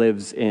and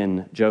lives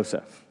in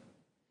Joseph.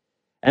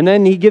 And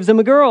then he gives him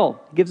a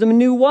girl. He gives him a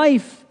new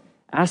wife,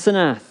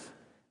 Asenath,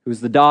 who's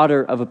the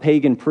daughter of a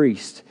pagan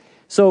priest.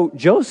 So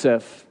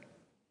Joseph,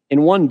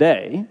 in one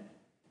day,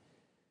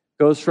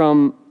 goes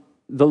from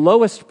the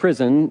lowest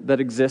prison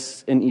that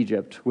exists in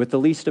Egypt with the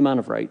least amount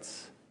of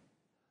rights,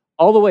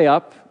 all the way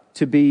up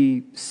to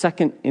be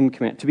second in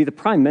command, to be the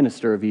prime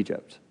minister of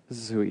Egypt. This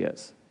is who he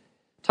is.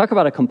 Talk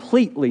about a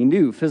completely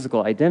new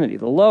physical identity,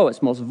 the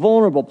lowest, most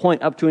vulnerable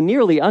point up to a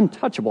nearly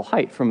untouchable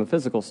height from a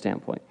physical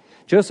standpoint.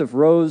 Joseph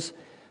rose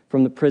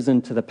from the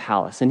prison to the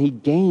palace, and he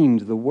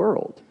gained the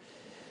world.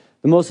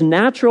 The most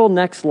natural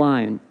next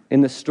line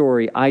in the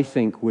story, I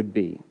think, would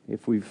be,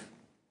 if we've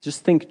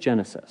just think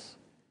Genesis.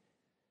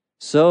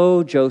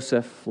 So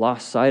Joseph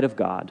lost sight of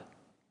God,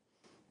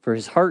 for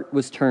his heart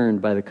was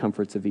turned by the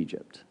comforts of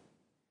Egypt.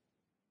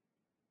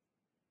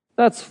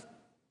 That's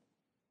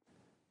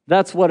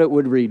what it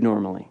would read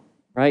normally,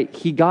 right?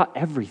 He got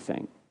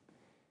everything.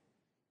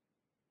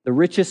 The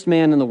richest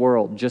man in the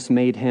world just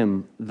made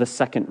him the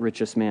second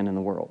richest man in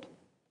the world.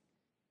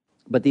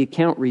 But the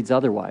account reads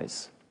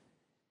otherwise.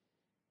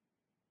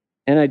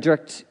 And I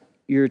direct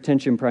your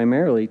attention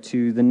primarily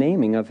to the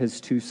naming of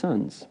his two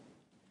sons.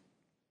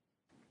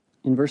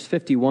 In verse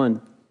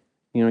 51,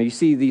 you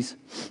see these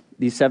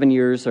 7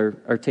 years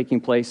are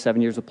taking place,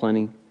 7 years of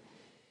plenty.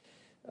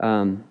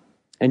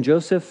 And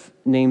Joseph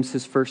names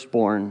his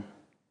firstborn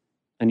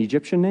an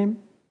Egyptian name?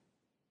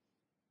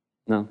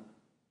 No.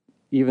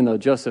 Even though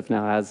Joseph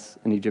now has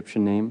an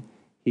Egyptian name,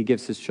 he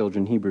gives his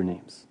children Hebrew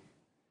names.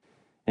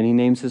 And he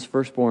names his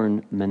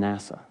firstborn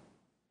Manasseh.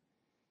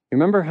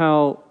 Remember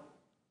how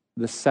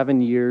the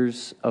 7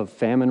 years of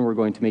famine were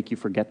going to make you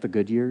forget the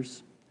good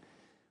years?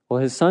 Well,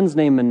 his son's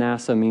name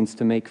Manasseh means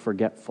to make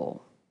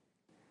forgetful.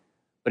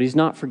 But he's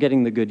not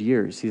forgetting the good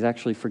years. He's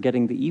actually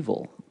forgetting the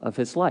evil of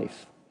his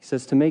life. He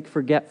says to make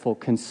forgetful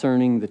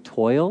concerning the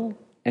toil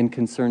and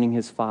concerning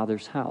his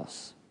father's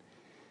house.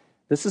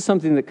 This is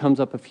something that comes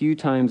up a few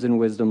times in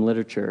wisdom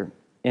literature.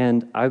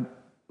 And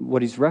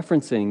what he's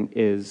referencing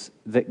is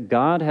that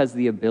God has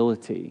the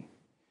ability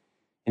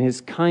in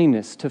his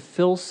kindness to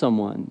fill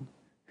someone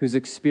who's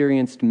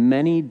experienced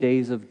many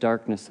days of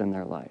darkness in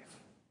their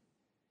life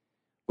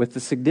with the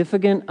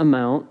significant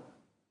amount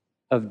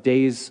of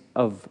days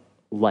of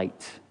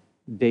light,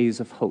 days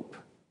of hope,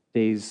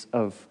 days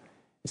of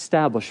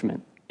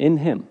establishment in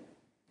him.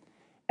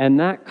 And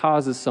that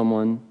causes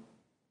someone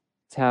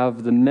to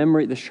have the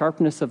memory, the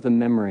sharpness of the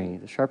memory,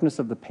 the sharpness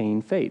of the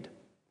pain fade.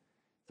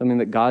 Something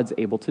that God's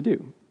able to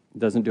do.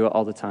 Doesn't do it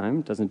all the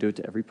time, doesn't do it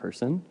to every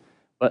person,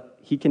 but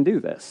he can do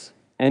this.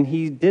 And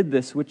he did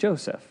this with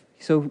Joseph.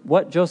 So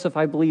what Joseph,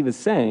 I believe, is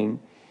saying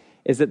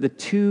is that the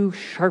two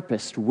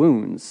sharpest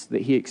wounds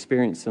that he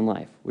experienced in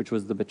life, which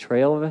was the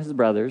betrayal of his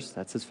brothers,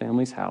 that's his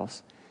family's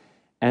house,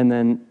 and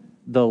then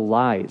the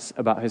lies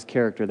about his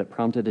character that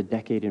prompted a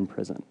decade in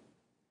prison,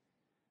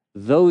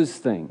 those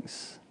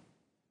things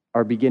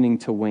are beginning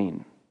to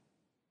wane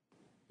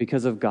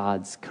because of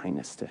God's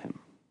kindness to him.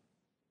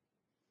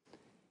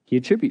 He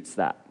attributes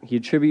that. He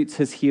attributes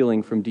his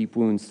healing from deep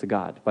wounds to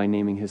God by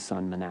naming his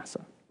son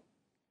Manasseh.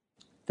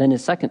 Then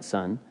his second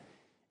son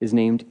is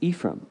named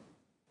Ephraim,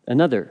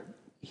 another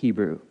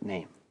Hebrew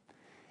name.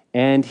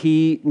 And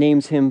he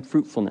names him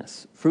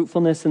fruitfulness.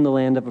 Fruitfulness in the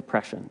land of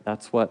oppression.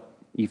 That's what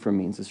Ephraim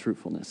means, is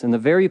fruitfulness. In the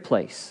very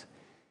place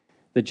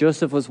that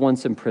Joseph was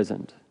once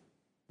imprisoned,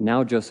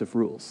 now Joseph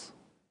rules.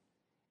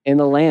 In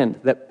the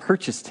land that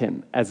purchased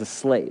him as a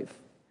slave,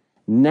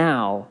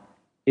 now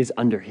is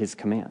under his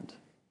command.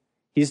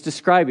 He's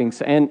describing,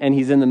 and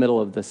he's in the middle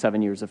of the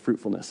 7 years of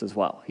fruitfulness as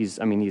well. He's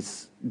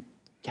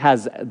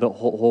has the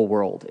whole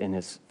world in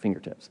his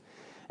fingertips.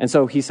 And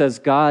so he says,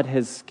 God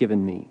has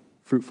given me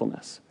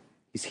fruitfulness.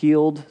 He's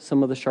healed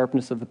some of the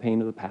sharpness of the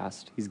pain of the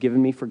past. He's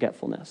given me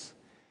forgetfulness.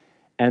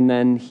 And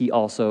then he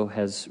also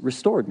has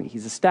restored me.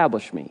 He's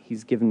established me.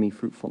 He's given me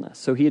fruitfulness.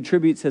 So he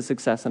attributes his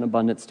success and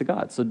abundance to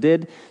God. So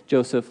did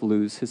Joseph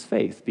lose his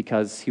faith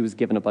because he was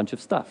given a bunch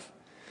of stuff?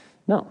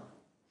 No,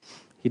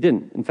 he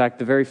didn't. In fact,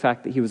 the very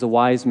fact that he was a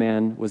wise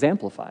man was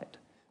amplified,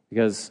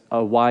 because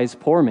a wise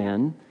poor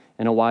man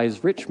and a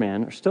wise rich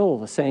man are still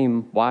the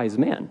same wise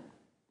man,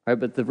 right?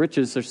 But the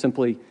riches are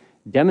simply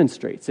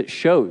demonstrates, it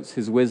shows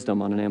his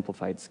wisdom on an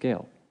amplified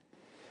scale.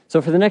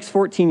 So for the next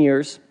 14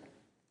 years,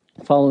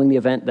 following the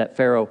event that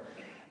Pharaoh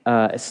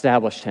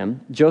established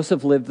him,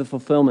 Joseph lived the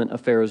fulfillment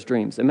of Pharaoh's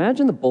dreams.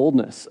 Imagine the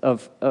boldness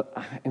of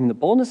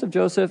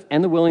Joseph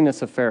and the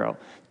willingness of Pharaoh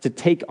to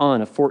take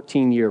on a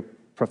 14-year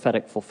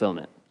prophetic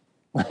fulfillment.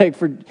 Like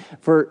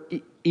for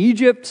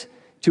Egypt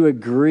to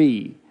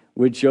agree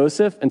with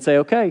Joseph and say,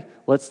 okay,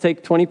 let's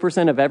take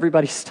 20% of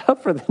everybody's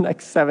stuff for the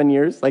next 7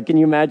 years. Like, can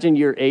you imagine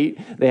year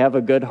 8, they have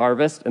a good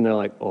harvest, and they're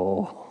like,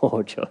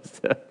 oh,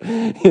 Joseph,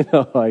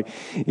 like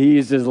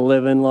he's just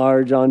living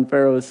large on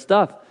Pharaoh's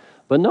stuff.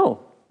 But no,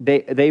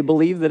 they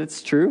believe that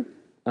it's true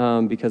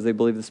because they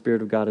believe the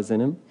Spirit of God is in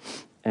him,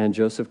 and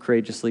Joseph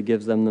courageously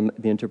gives them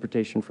the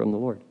interpretation from the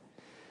Lord.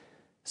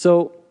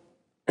 So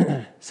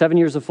 7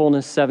 years of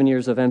fullness, 7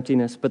 years of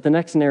emptiness, but the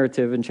next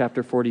narrative in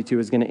chapter 42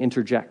 is going to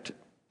interject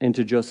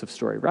into Joseph's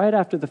story, right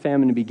after the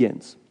famine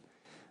begins.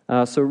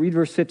 So read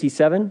verse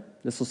 57.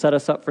 This will set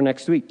us up for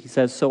next week. He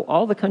says, so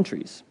all the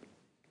countries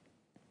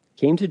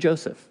came to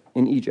Joseph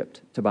in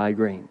Egypt to buy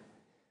grain,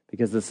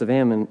 because the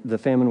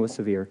famine was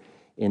severe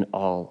in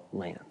all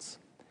lands.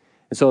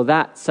 And so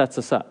that sets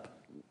us up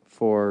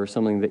for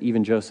something that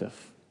even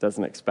Joseph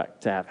doesn't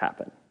expect to have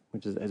happen,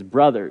 which is his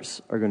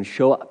brothers are going to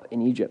show up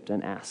in Egypt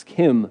and ask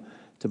him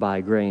to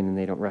buy grain, and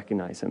they don't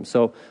recognize him.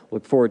 So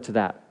look forward to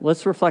that.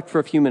 Let's reflect for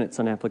a few minutes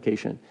on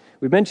application.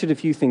 We've mentioned a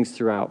few things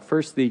throughout.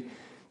 First, the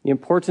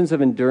importance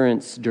of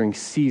endurance during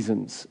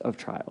seasons of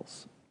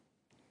trials,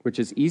 which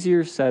is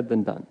easier said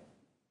than done,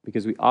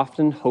 because we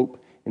often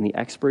hope in the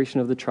expiration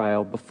of the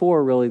trial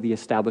before really the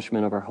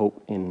establishment of our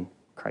hope in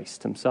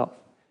Christ himself.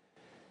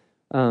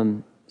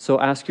 So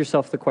ask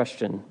yourself the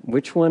question,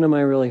 which one am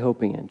I really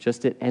hoping in?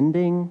 Just it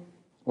ending,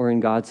 or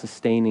in God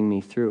sustaining me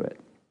through it?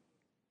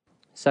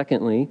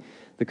 Secondly,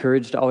 the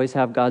courage to always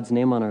have God's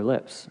name on our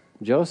lips.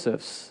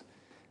 Joseph's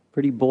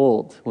pretty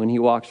bold when he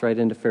walks right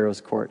into Pharaoh's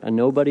court, a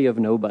nobody of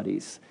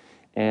nobodies,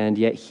 and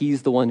yet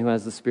he's the one who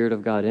has the Spirit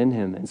of God in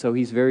him, and so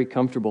he's very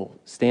comfortable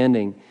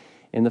standing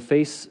in the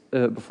face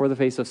before the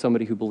face of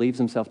somebody who believes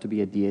himself to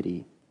be a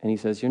deity, and he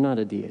says, "You're not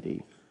a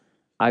deity.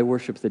 I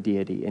worship the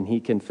deity, and he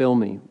can fill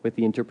me with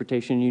the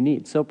interpretation you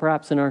need." So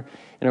perhaps in our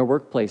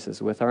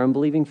workplaces, with our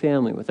unbelieving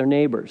family, with our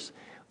neighbors,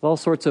 with all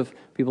sorts of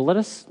people, let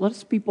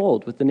us be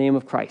bold with the name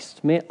of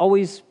Christ. May it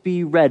always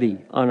be ready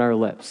on our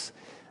lips.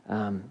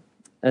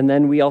 And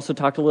then we also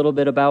talked a little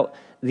bit about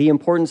the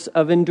importance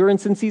of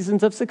endurance in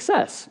seasons of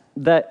success,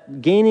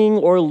 that gaining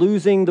or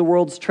losing the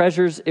world's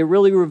treasures, it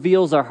really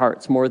reveals our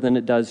hearts more than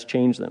it does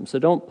change them. So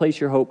don't place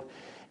your hope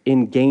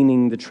in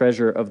gaining the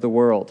treasure of the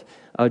world.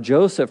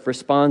 Joseph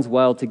responds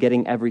well to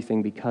getting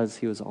everything because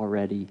he was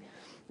already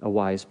a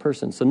wise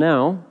person. So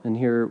now, and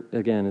here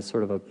again is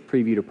sort of a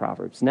preview to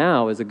Proverbs,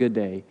 now is a good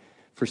day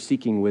for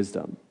seeking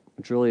wisdom,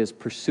 which really is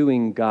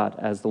pursuing God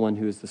as the one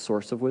who is the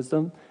source of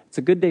wisdom. It's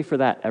a good day for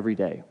that every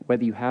day,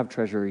 whether you have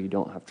treasure or you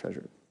don't have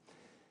treasure,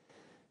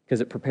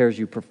 because it prepares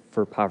you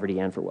for poverty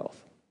and for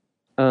wealth.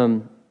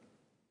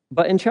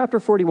 But in chapter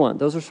 41,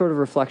 those are sort of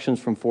reflections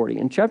from 40.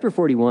 In chapter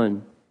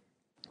 41,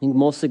 I think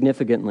most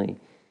significantly,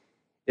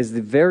 is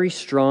the very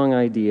strong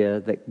idea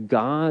that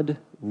God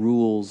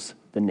rules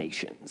the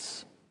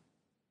nations.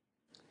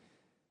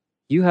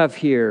 You have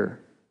here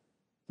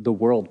the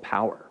world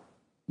power.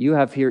 You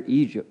have here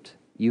Egypt.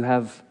 You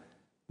have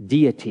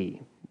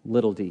deity,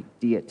 little d,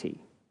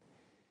 deity.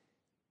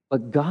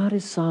 But God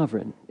is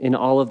sovereign in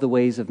all of the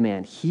ways of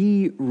man.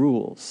 He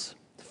rules.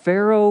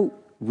 Pharaoh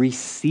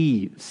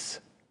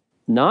receives,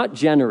 not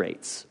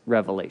generates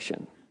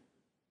revelation.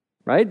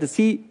 Right?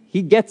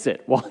 He gets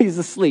it while he's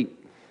asleep.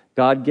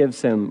 God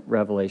gives him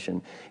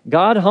revelation.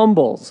 God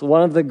humbles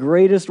one of the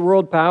greatest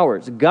world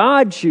powers.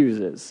 God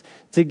chooses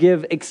to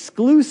give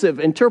exclusive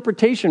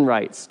interpretation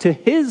rights to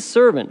his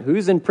servant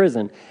who's in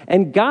prison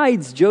and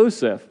guides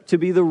Joseph to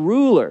be the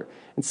ruler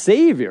and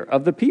savior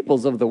of the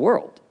peoples of the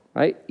world.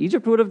 Right?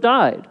 Egypt would have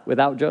died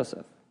without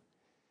Joseph.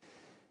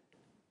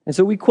 And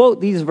so we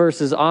quote these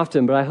verses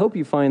often, but I hope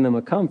you find them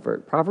a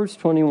comfort. Proverbs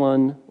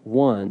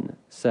 21:1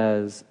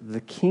 says, "The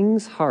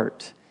king's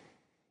heart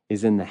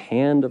is in the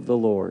hand of the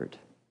Lord.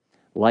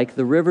 Like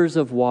the rivers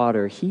of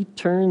water, he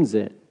turns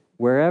it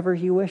wherever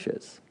he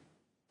wishes."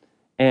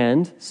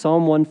 And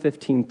Psalm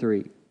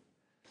 115:3,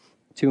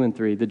 2 and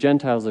 3, the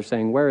Gentiles are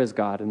saying, "Where is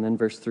God?" And then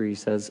verse 3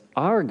 says,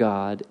 "Our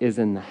God is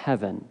in the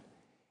heaven,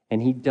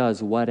 and he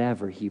does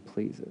whatever he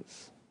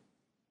pleases."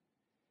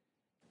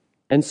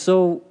 And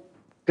so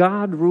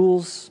God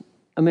rules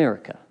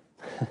America.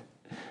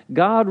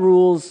 God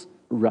rules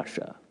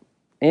Russia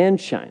and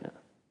China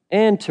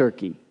and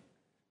Turkey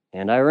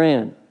and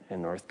Iran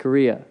and North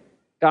Korea.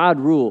 God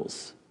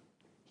rules.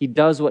 He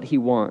does what he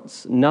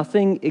wants.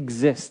 Nothing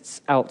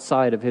exists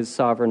outside of his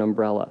sovereign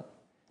umbrella.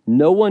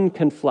 No one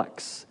can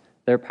flex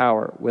their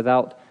power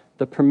without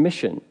the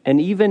permission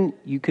and even,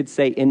 you could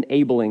say,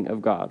 enabling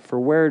of God. For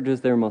where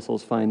does their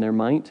muscles find their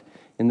might?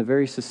 In the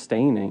very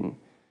sustaining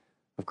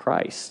of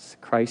Christ.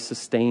 Christ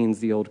sustains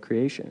the old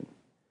creation.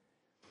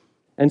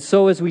 And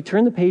so as we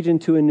turn the page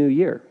into a new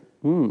year,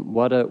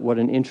 what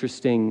an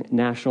interesting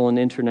national and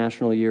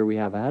international year we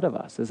have ahead of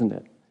us, isn't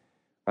it?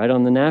 Right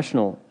on the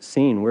national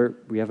scene,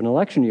 we have an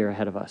election year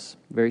ahead of us.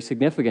 Very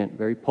significant,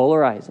 very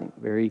polarizing,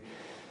 very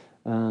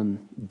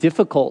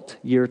difficult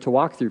year to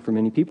walk through for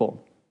many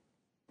people.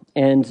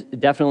 And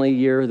definitely a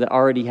year that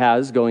already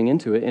has, going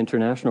into it,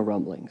 international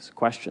rumblings,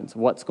 questions.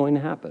 What's going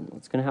to happen?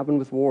 What's going to happen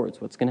with wars?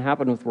 What's going to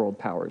happen with world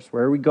powers?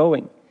 Where are we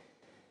going?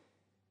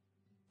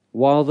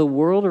 While the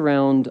world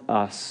around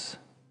us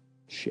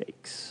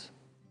shakes,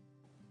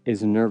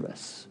 is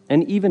nervous,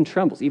 and even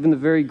trembles, even the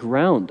very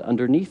ground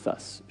underneath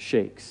us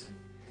shakes,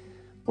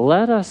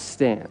 let us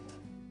stand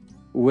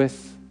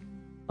with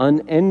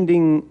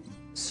unending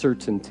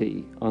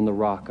certainty on the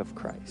rock of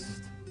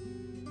Christ.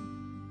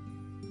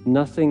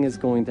 Nothing is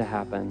going to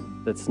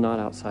happen that's not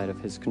outside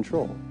of his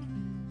control.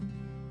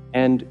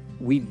 And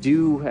we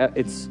do,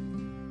 it's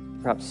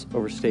perhaps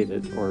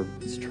overstated or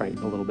it's trite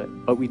a little bit,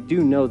 but we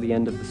do know the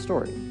end of the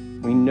story.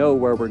 We know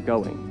where we're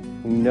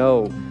going. We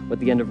know what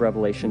the end of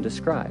Revelation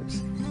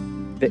describes.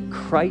 That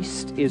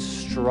Christ is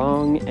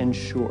strong and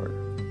sure.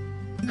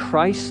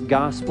 Christ's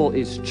gospel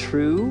is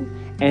true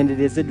and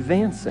it is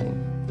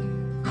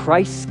advancing.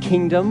 Christ's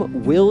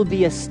kingdom will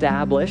be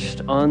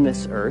established on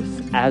this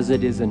earth as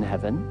it is in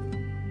heaven.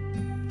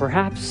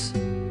 Perhaps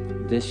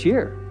this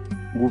year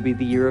will be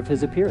the year of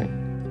his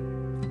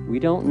appearing. We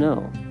don't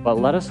know, but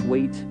let us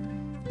wait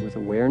with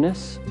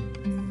awareness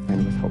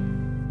and with hope.